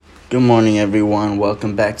Good morning, everyone.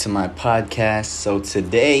 Welcome back to my podcast. So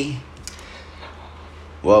today,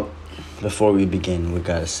 before we begin, we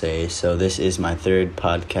gotta say, this is my third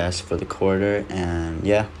podcast for the quarter, and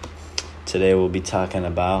today we'll be talking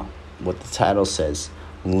about what the title says,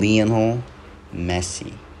 Lionel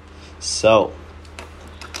Messi. So,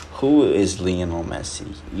 who is Lionel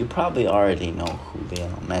Messi? You probably already know who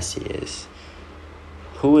Lionel Messi is.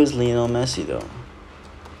 Who is Lionel Messi, though?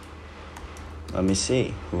 Let me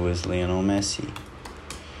see. Who is Lionel Messi?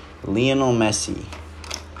 Lionel Messi.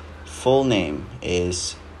 Full name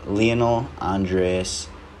is Lionel Andres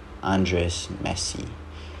Messi.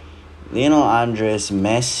 Lionel Andres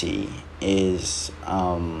Messi is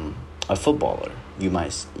a footballer.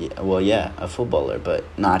 A footballer, but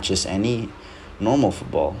not just any normal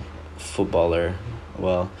footballer.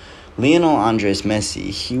 Well, Lionel Andres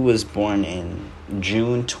Messi, he was born in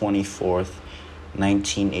June 24th,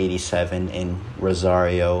 1987 in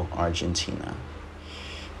Rosario, Argentina.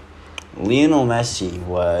 Lionel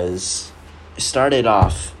Messi started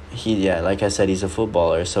off, like I said, he's a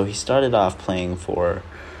footballer, so he started off playing for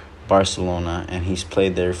Barcelona, and he's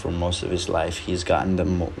played there for most of his life. He's gotten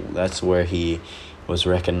that's where he was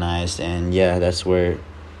recognized, and that's where,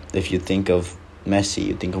 if you think of Messi,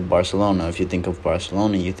 you think of Barcelona. If you think of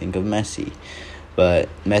Barcelona, you think of Messi. But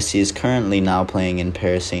Messi is currently now playing in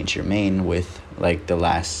Paris Saint-Germain with, like the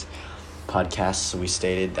last podcast we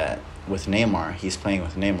stated, that with Neymar. He's playing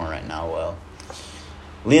with Neymar right now. Well,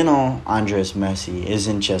 Lionel Andres Messi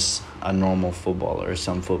isn't just a normal footballer or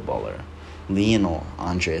some footballer. Lionel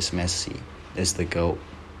Andres Messi is the GOAT.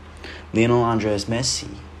 Lionel Andres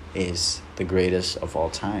Messi is the greatest of all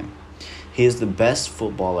time. He is the best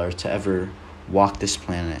footballer to ever walk this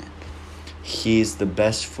planet. He's the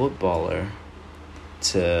best footballer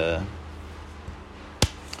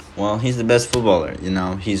he's the best footballer,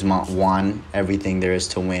 He's won everything there is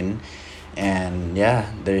to win. And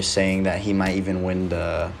they're saying that he might even win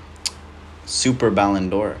the Super Ballon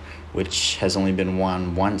d'Or, which has only been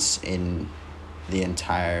won once in the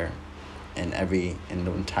entire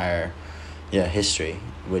history,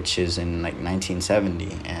 which is in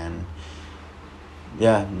 1970. And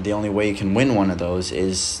the only way you can win one of those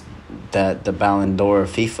is that the Ballon d'Or of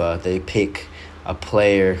FIFA, they pick a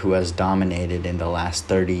player who has dominated in the last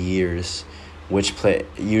 30 years,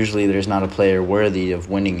 usually there's not a player worthy of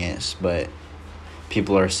winning it, but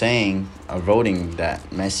people are voting that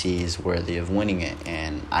Messi is worthy of winning it,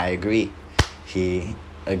 and I agree. He's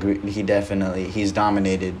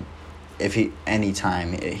dominated. If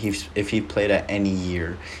he played at any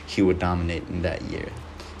year, he would dominate in that year.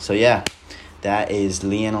 So that is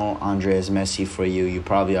Lionel Andres Messi for you. You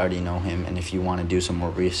probably already know him, and if you want to do some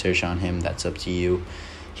more research on him, that's up to you.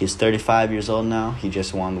 He's 35 years old now. He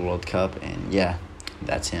just won the World Cup, and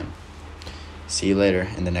that's him. See you later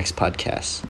in the next podcast.